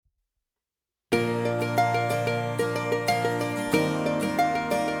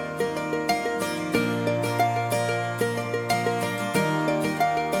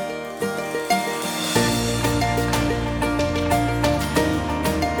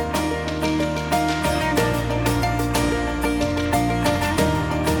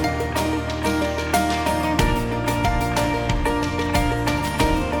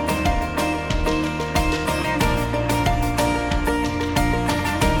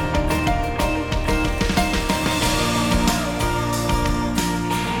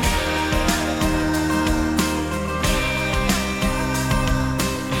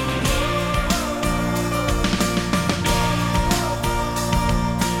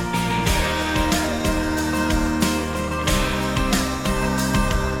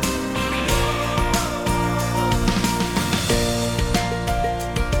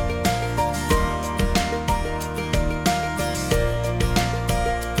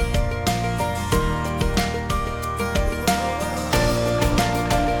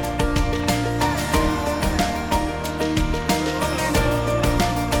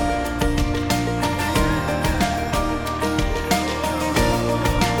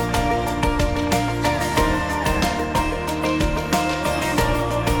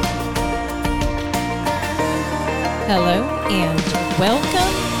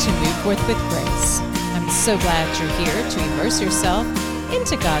Forth with Grace. I'm so glad you're here to immerse yourself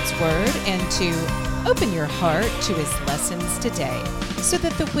into God's Word and to open your heart to His lessons today so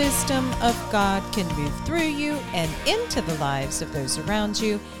that the wisdom of God can move through you and into the lives of those around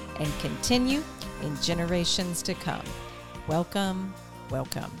you and continue in generations to come. Welcome,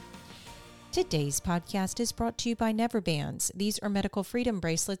 welcome. Today's podcast is brought to you by Neverbands. These are medical freedom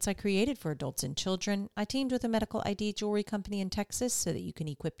bracelets I created for adults and children. I teamed with a medical ID jewelry company in Texas so that you can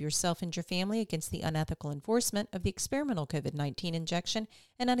equip yourself and your family against the unethical enforcement of the experimental COVID-19 injection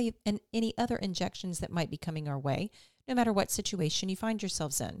and any other injections that might be coming our way, no matter what situation you find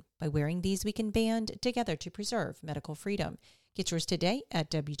yourselves in. By wearing these, we can band together to preserve medical freedom. Get yours today at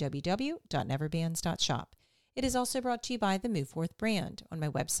www.neverbands.shop. It is also brought to you by the Move Forth brand. On my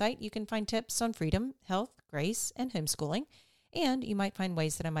website, you can find tips on freedom, health, grace, and homeschooling, and you might find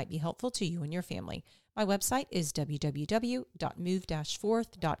ways that I might be helpful to you and your family. My website is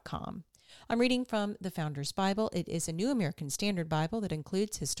www.move-forth.com. I'm reading from the Founders Bible. It is a New American Standard Bible that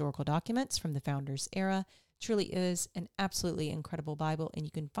includes historical documents from the Founders era. Truly is an absolutely incredible Bible, and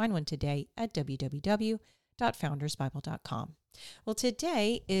you can find one today at www.foundersbible.com. Well,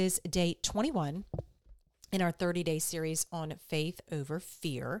 today is day 21 in our 30-day series on faith over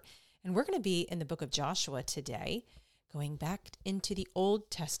fear. And we're going to be in the book of Joshua today, going back into the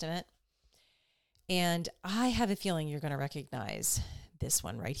Old Testament. And I have a feeling you're going to recognize this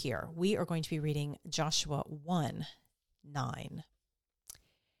one right here. We are going to be reading Joshua 1:9.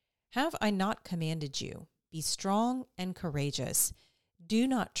 Have I not commanded you? Be strong and courageous. Do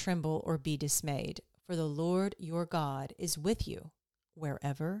not tremble or be dismayed, for the Lord your God is with you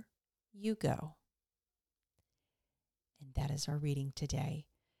wherever you go. And that is our reading today.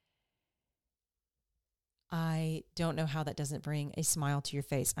 I don't know how that doesn't bring a smile to your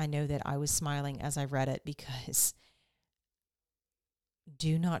face. I know that I was smiling as I read it because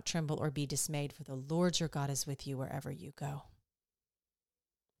do not tremble or be dismayed, for the Lord your God is with you wherever you go.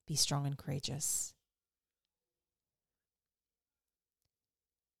 Be strong and courageous.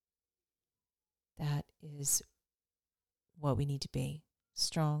 That is what we need to be,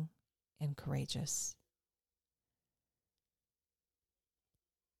 strong and courageous.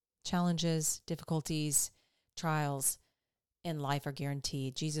 Challenges, difficulties, trials in life are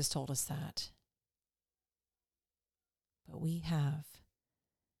guaranteed. Jesus told us that. But we have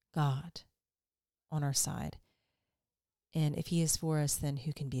God on our side. And if He is for us, then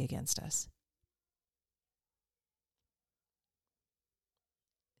who can be against us?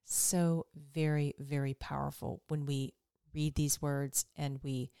 So very, very powerful when we read these words and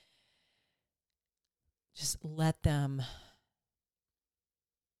we just let them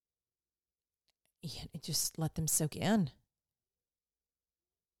soak in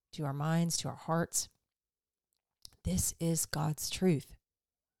to our minds, to our hearts. This is God's truth.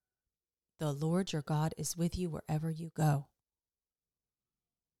 The Lord your God is with you wherever you go.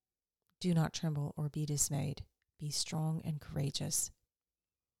 Do not tremble or be dismayed. Be strong and courageous.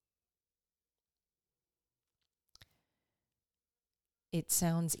 It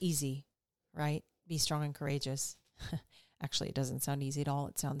sounds easy, right? Be strong and courageous. Actually, it doesn't sound easy at all.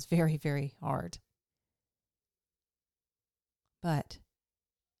 It sounds very, very hard. But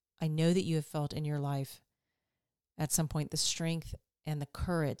I know that you have felt in your life at some point the strength and the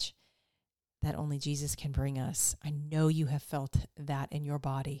courage that only Jesus can bring us. I know you have felt that in your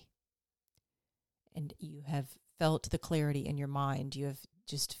body. And you have felt the clarity in your mind. You have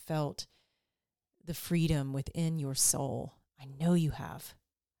just felt the freedom within your soul. I know you have.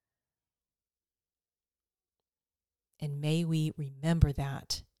 And may we remember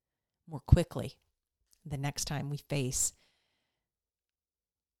that more quickly the next time we face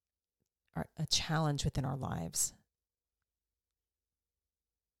a challenge within our lives.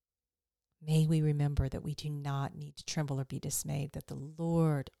 May we remember that we do not need to tremble or be dismayed, that the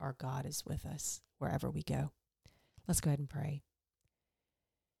Lord our God is with us wherever we go. Let's go ahead and pray.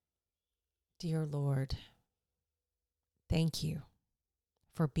 Dear Lord, thank you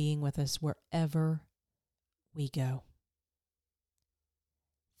for being with us wherever we go.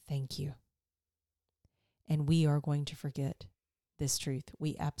 Thank you. And we are going to forget this truth.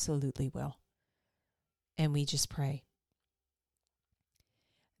 We absolutely will. And we just pray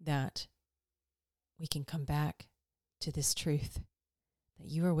that we can come back to this truth, that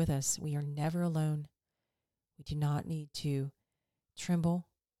you are with us. We are never alone. We do not need to tremble,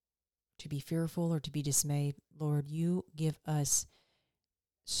 to be fearful, or to be dismayed. Lord, you give us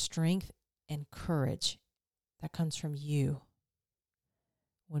strength and courage that comes from you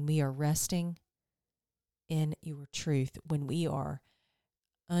when we are resting in your truth, when we are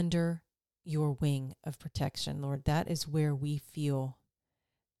under your wing of protection. Lord, that is where we feel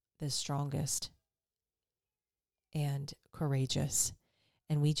the strongest and courageous.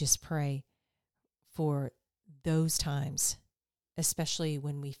 And we just pray for those times, especially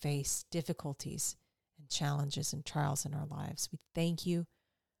when we face difficulties and challenges and trials in our lives. We thank you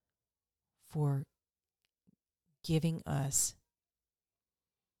for giving us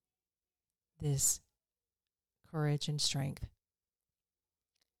this courage and strength.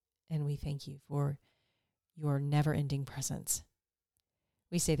 And we thank you for your never-ending presence.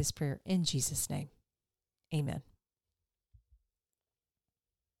 We say this prayer in Jesus' name. Amen.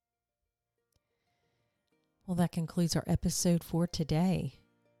 Well, that concludes our episode for today.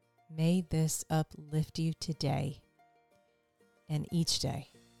 May this uplift you today and each day.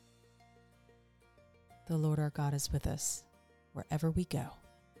 The Lord our God is with us wherever we go.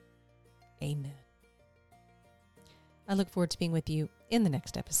 Amen. I look forward to being with you in the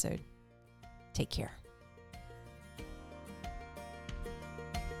next episode. Take care.